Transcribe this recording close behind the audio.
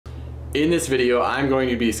In this video, I'm going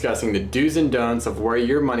to be discussing the do's and don'ts of where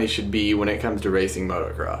your money should be when it comes to racing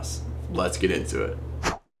motocross. Let's get into it.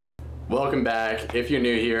 Welcome back. If you're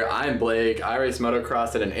new here, I'm Blake. I race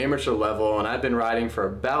motocross at an amateur level and I've been riding for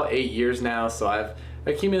about 8 years now, so I've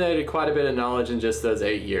accumulated quite a bit of knowledge in just those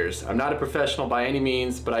 8 years. I'm not a professional by any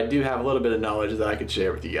means, but I do have a little bit of knowledge that I could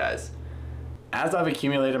share with you guys. As I've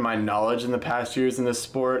accumulated my knowledge in the past years in this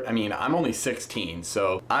sport, I mean, I'm only 16,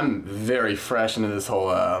 so I'm very fresh into this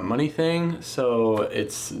whole money thing, so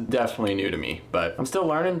it's definitely new to me. But I'm still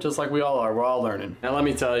learning, just like we all are. We're all learning. Now let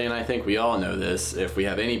me tell you, and I think we all know this, if we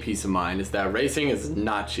have any peace of mind, is that racing is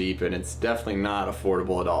not cheap, and it's definitely not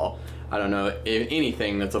affordable at all. I don't know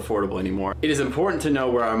anything that's affordable anymore. It is important to know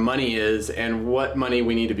where our money is and what money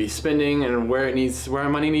we need to be spending and where our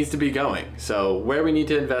money needs to be going. So where we need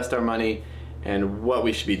to invest our money and what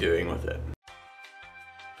we should be doing with it.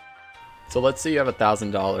 So let's say you have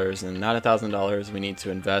 $1,000 and that $1,000 we need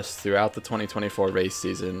to invest throughout the 2024 race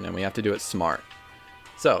season, and we have to do it smart.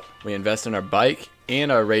 So we invest in our bike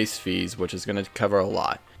and our race fees, which is going to cover a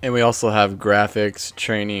lot. And we also have graphics,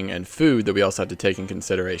 training, and food that we also have to take in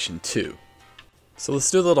consideration too. So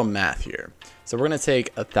let's do a little math here. So we're going to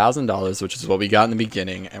take $1,000, which is what we got in the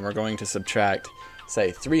beginning, and we're going to subtract,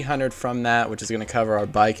 say, $300 from that, which is going to cover our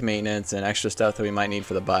bike maintenance and extra stuff that we might need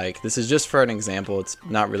for the bike. This is just for an example. It's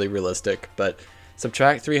not really realistic, but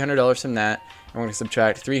subtract $300 from that, and we're going to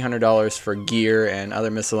subtract $300 for gear and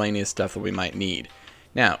other miscellaneous stuff that we might need.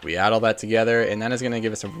 Now, we add all that together, and that is going to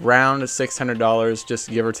give us around $600, just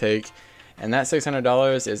give or take. And that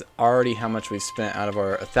 $600 is already how much we spent out of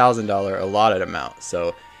our $1,000 allotted amount.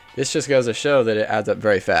 So this just goes to show that it adds up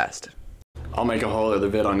very fast. I'll make a whole other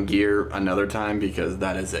vid on gear another time because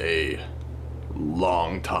that is a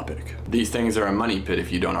long topic. These things are a money pit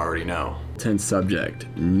if you don't already know. 10th subject,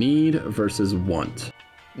 need versus want.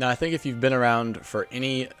 Now I think if you've been around for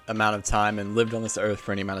any amount of time and lived on this earth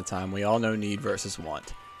for any amount of time, we all know need versus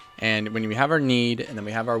want. And when we have our need and then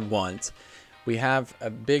we have our want, we have a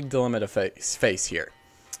big dilemma to face here.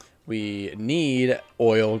 We need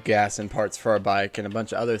oil, gas, and parts for our bike and a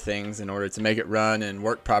bunch of other things in order to make it run and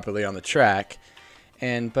work properly on the track.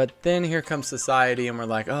 But then here comes society and we're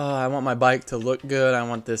like, oh, I want my bike to look good. I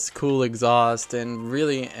want this cool exhaust. And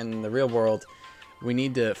really, in the real world, we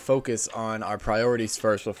need to focus on our priorities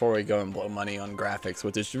first before we go and blow money on graphics,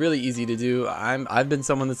 which is really easy to do. I've been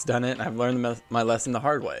someone that's done it, and I've learned my lesson the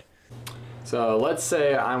hard way. So let's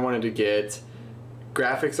say I wanted to get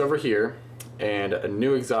graphics over here and a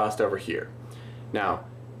new exhaust over here. Now,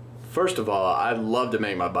 first of all, I'd love to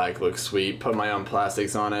make my bike look sweet, put my own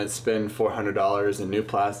plastics on it, spend $400 in new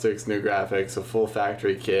plastics, new graphics, a full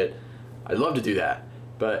factory kit. I'd love to do that.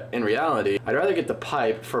 But in reality, I'd rather get the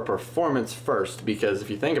pipe for performance first, because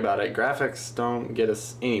if you think about it, graphics don't get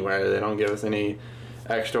us anywhere. They don't give us any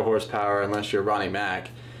extra horsepower unless you're Ronnie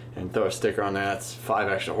Mac and throw a sticker on there that's 5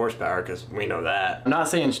 extra horsepower, because we know that. I'm not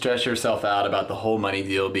saying stress yourself out about the whole money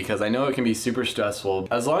deal, because I know it can be super stressful.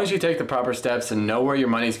 As long as you take the proper steps and know where your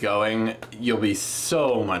money's going, you'll be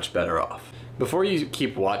so much better off. Before you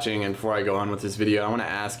keep watching and before I go on with this video, I want to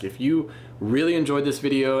ask if you really enjoyed this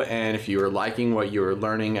video and if you are liking what you're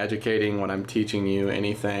learning, educating, what I'm teaching you,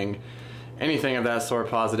 anything of that sort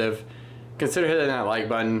positive, consider hitting that like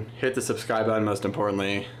button, hit the subscribe button most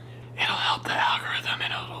importantly. It'll help the algorithm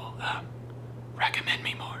and it'll recommend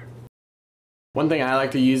me more. One thing I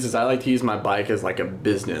like to use is I like to use my bike as like a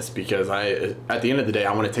business, because at the end of the day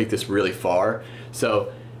I want to take this really far.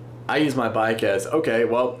 So I use my bike as, okay,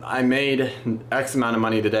 well, I made X amount of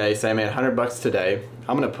money today, say I made $100 today.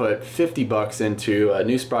 I'm gonna put $50 into a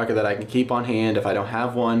new sprocket that I can keep on hand if I don't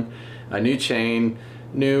have one, a new chain,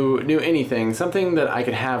 new anything, something that I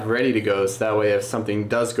can have ready to go, so that way if something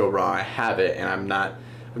does go wrong, I have it and I'm not,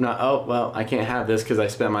 oh, well, I can't have this because I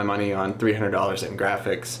spent my money on $300 in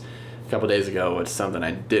graphics a couple days ago, which is something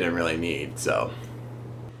I didn't really need, so.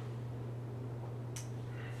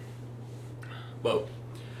 Whoa.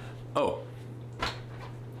 Oh.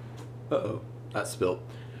 Uh-oh. That spilled.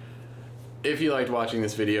 If you liked watching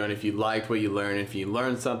this video and if you liked what you learned, if you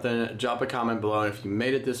learned something, drop a comment below. And if you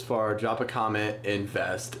made it this far, drop a comment,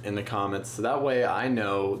 invest in the comments. So that way I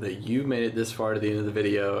know that you made it this far to the end of the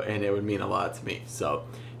video, and it would mean a lot to me. So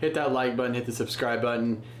hit that like button, hit the subscribe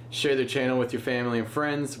button, share the channel with your family and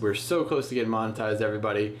friends. We're so close to getting monetized,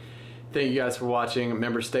 everybody. Thank you guys for watching.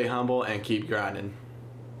 Remember, stay humble and keep grinding.